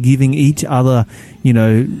actually giving each other,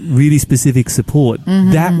 really specific support,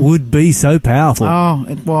 that would be so powerful. Oh,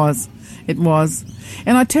 it was.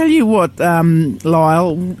 And I tell you what,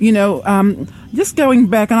 Lyle, just going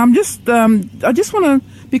back, and I just want to,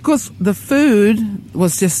 because the food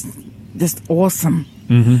was just awesome.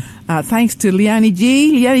 Thanks to Leonie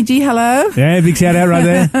G. Leonie G, hello. Yeah, big shout out right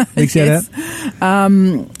there. Big shout out.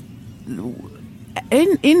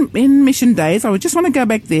 In Mission Days, I would just want to go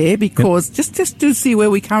back there because just to see where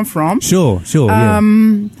we come from. Sure.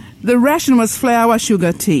 The ration was flour,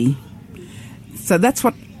 sugar, tea. So that's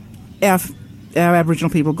what our Aboriginal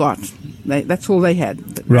people got. That's all they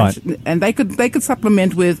had. Right. And they could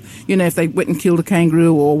supplement with, if they went and killed a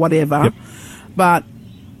kangaroo or whatever. Yep. But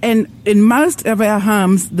and in most of our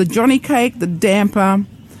homes, the Johnny cake, the damper,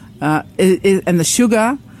 and the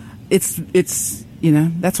sugar, it's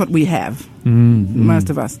that's what we have. Most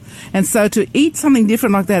of us. And so to eat something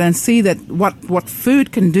different like that and see that what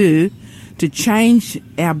food can do to change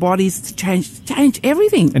our bodies, to change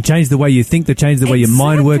everything. And change the way you think, to change the way your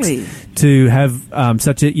mind works, to have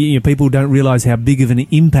such a... people don't realise how big of an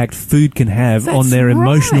impact food can have on their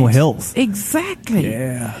emotional health. Exactly.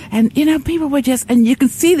 Yeah. And, people were just... And you can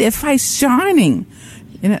see their face shining.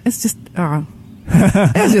 It's just... I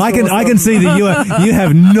can see that you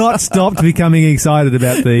have not stopped becoming excited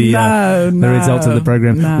about the results of the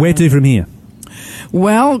program. No. Where to from here?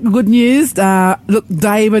 Well, good news. Look,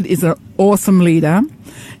 David is an awesome leader,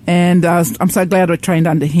 and I'm so glad I trained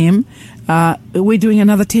under him. We're doing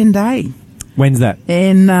another 10-day. When's that?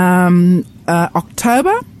 In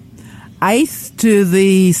October 8th to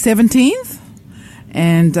the 17th.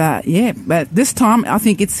 And, but this time I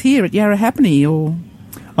think it's here at Yarrahapinni or...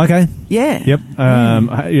 Okay. Yeah. Yep.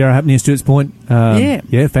 Yarrahapinni near Stuarts Point.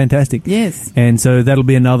 Yeah, fantastic. Yes. And so that'll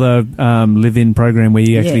be another live-in program where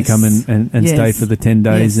you actually Yes. come and Yes. stay for the 10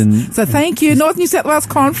 days. Yes. And So thank you, North New South Wales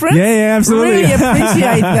Conference. Yeah, absolutely. Really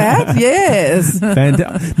appreciate that. Yes.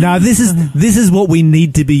 Now, this is what we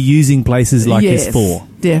need to be using places like yes, this for.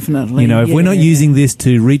 Definitely. You know, if we're not using this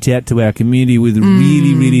to reach out to our community with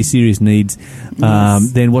really, really serious needs,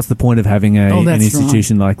 then what's the point of having an that's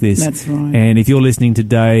institution like this? That's right. And if you're listening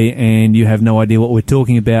today and you have no idea what we're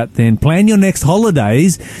talking about, then plan your next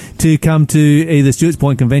holidays to come to either Stuarts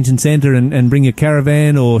Point Convention Centre and bring your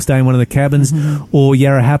caravan or stay in one of the cabins, or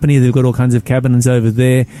Yarrahapinni. They've got all kinds of cabins over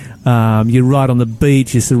there. You're right on the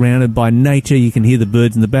beach. You're surrounded by nature. You can hear the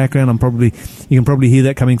birds in the background. You can probably hear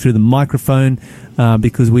that coming through the microphone.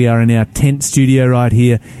 Because we are in our tent studio right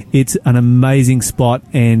here. It's an amazing spot,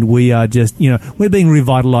 and we are just, we're being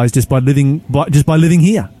revitalized just by living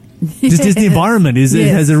here. Just the environment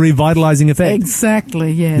has a revitalizing effect.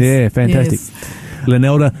 Exactly, yes. Yeah, fantastic. Yes.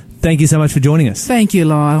 Lynelda, thank you so much for joining us. Thank you,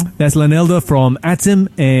 Lyle. That's Lynelda from ATSM,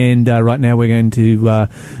 and right now we're going to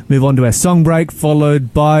move on to our song break,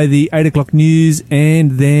 followed by the 8 o'clock news,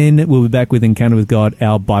 and then we'll be back with Encounter with God,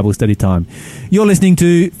 our Bible study time. You're listening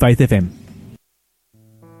to Faith FM.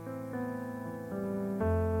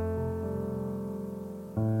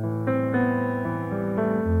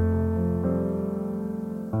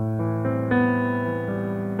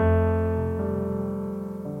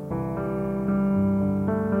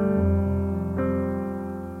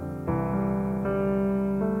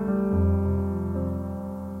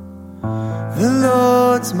 The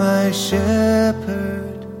Lord's my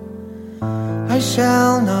shepherd, I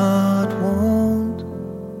shall not want.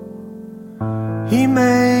 He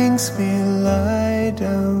makes me lie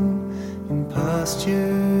down in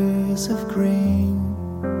pastures of green.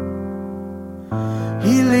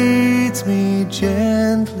 He leads me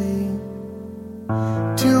gently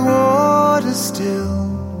to water still,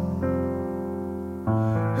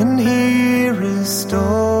 and He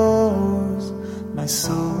restores my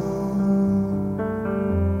soul.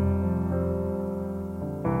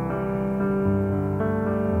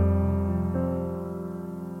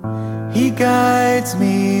 He guides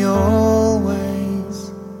me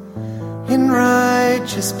always in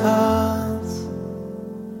righteous paths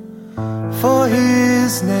for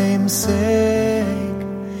His name's sake.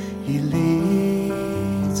 He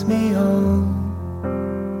leads me on.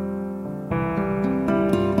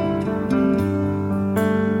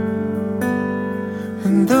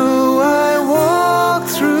 And though I walk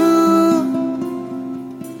through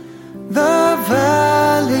the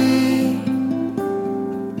valley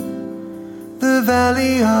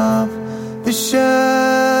of the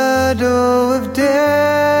shadow of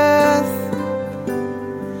death,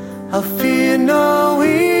 I'll fear no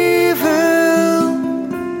evil,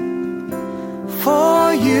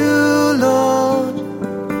 for You, Lord,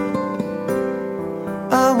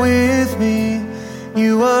 are with me.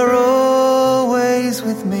 You are always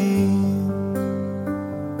with me.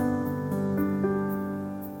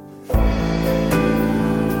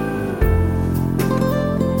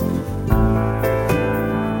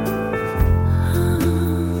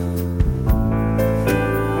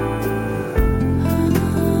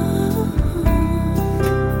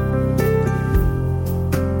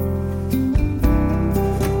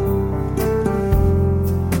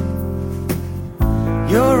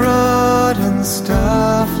 Your rod and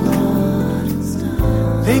staff, Lord,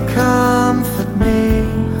 they comfort me.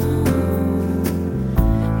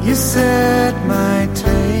 You set my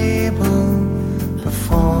table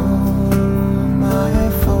before my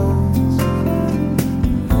foes,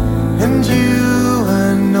 and You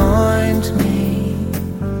anoint me,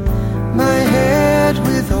 my head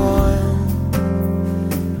with oil.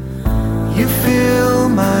 You fill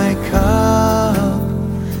my cup,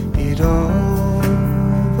 it overflows.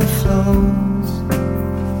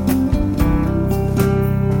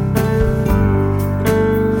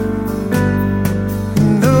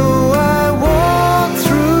 And though I walk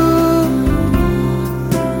through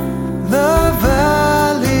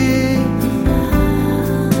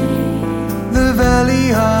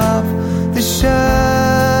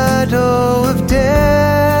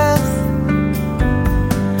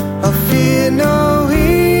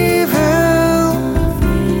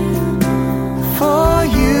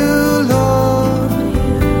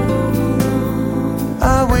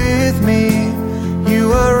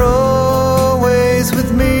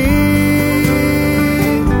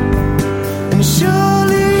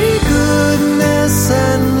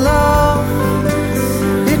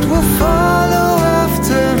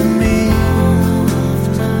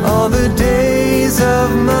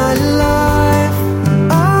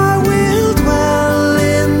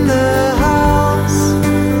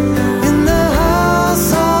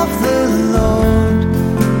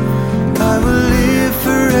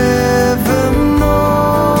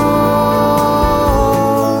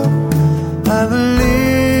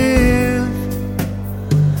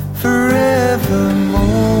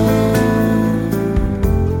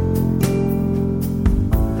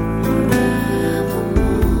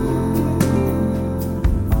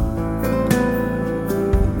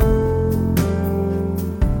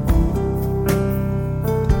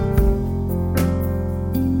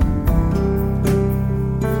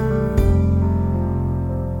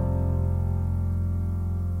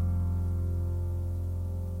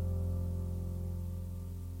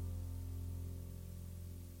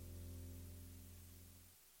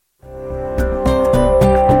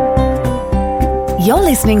You're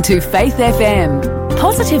listening to Faith FM,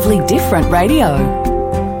 positively different radio.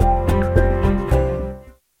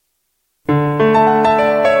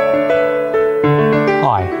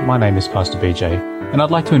 Hi, my name is Pastor BJ, and I'd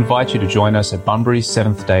like to invite you to join us at Bunbury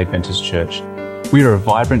Seventh-day Adventist Church. We are a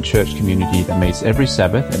vibrant church community that meets every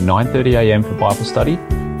Sabbath at 9:30am for Bible study,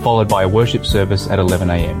 followed by a worship service at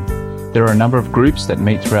 11am. There are a number of groups that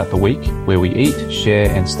meet throughout the week where we eat,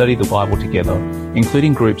 share and study the Bible together,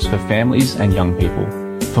 including groups for families and young people.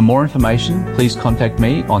 For more information, please contact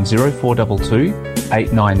me on 0422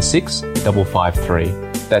 896 553.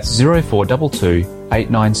 That's 0422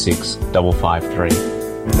 896 553.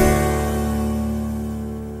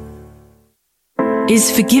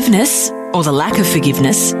 Is forgiveness, or the lack of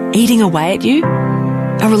forgiveness, eating away at you?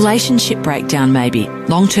 A relationship breakdown maybe,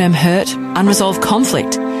 long-term hurt, unresolved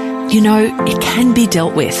conflict. You know, it can be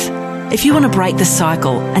dealt with. If you want to break the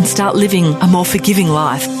cycle and start living a more forgiving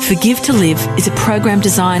life, Forgive to Live is a program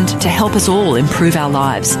designed to help us all improve our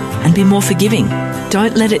lives and be more forgiving.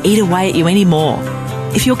 Don't let it eat away at you anymore.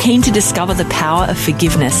 If you're keen to discover the power of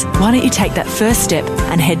forgiveness, why don't you take that first step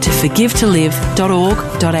and head to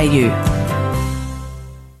forgivetolive.org.au.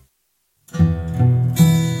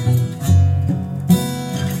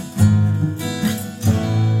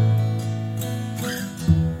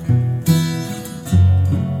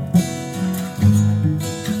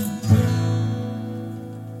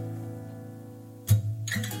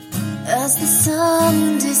 As the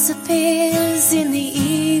sun disappears in the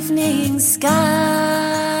evening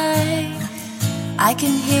sky, I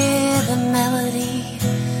can hear the melody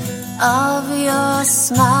of your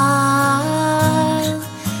smile,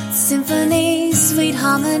 symphony, sweet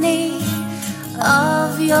harmony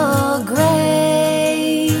of your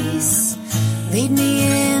grace. Lead me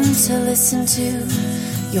in to listen to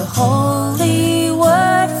your holy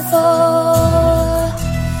word, for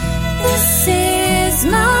this is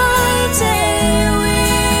my day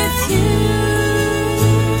with you.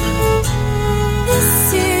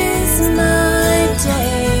 This is my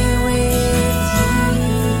day with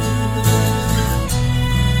you.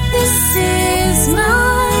 This is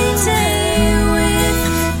my day with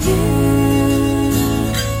you.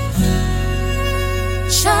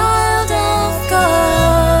 Child of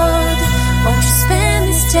God, won't you spend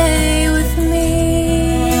this day with me?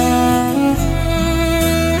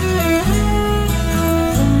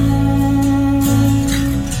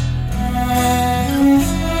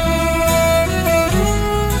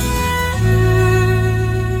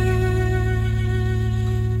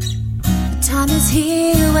 Time is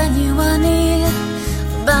here when you are near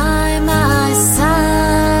by my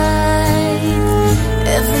side.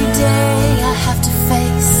 Every day I have to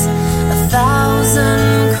face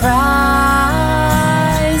 1,000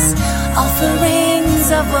 cries,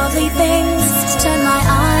 offerings of worldly things to turn my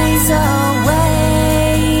eyes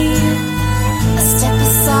away. A step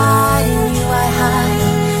aside in you I hide,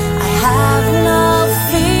 I have no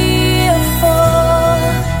fear, for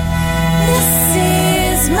this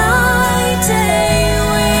is my day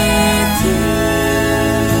with you.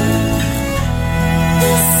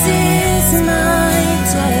 This is my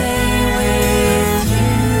day with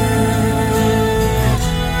you.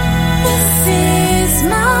 This is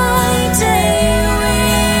my day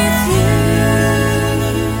with you.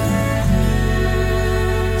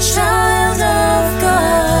 Child of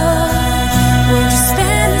God, won't you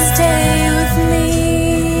spend this day with me?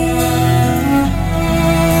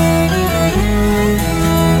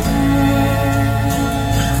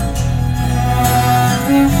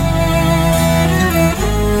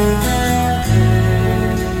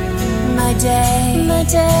 My day, my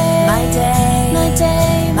day, my day, my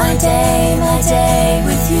day, my day, my day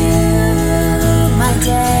with you. My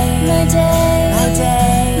day, my day, my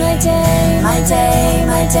day, my day, my day,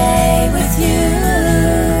 my day with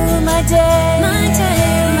you. My day.